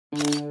Hi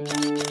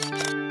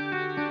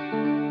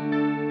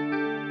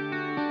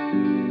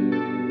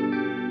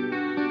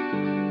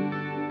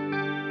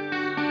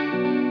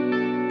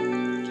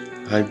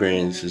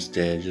Brandin, this is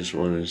Dad. Just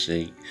wanted to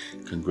say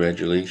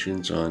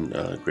congratulations on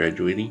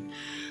graduating.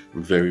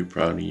 I'm very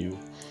proud of you.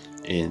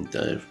 And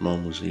if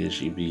Mom was here,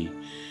 she'd be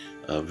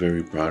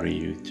very proud of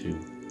you too.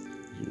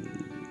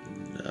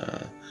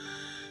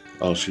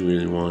 All she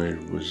really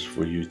wanted was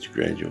for you to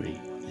graduate.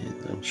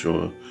 And I'm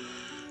sure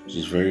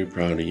she's very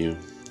proud of you.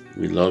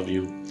 We love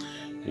you.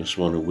 Just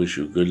want to wish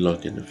you good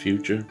luck in the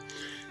future.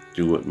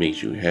 Do what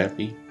makes you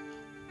happy.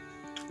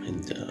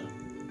 And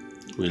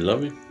we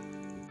love you.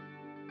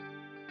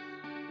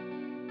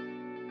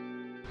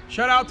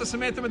 Shout out to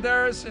Samantha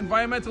Medeiros,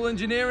 Environmental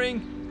Engineering.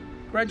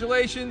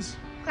 Congratulations.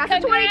 Class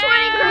of 2020,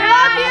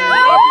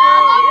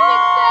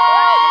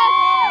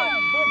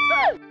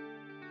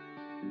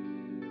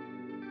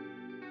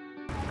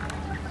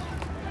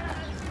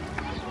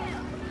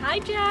 Hi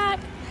Jack.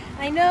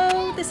 I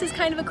know this is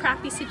kind of a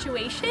crappy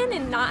situation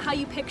and not how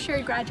you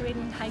pictured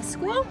graduating high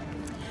school,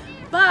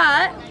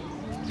 but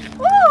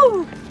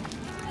woo!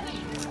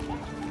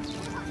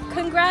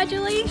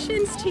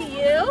 Congratulations to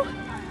you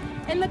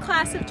in the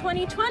class of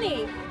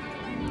 2020.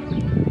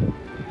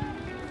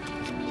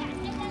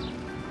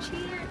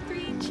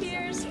 Three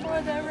cheers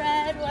for the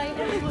red, white,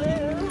 and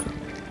blue.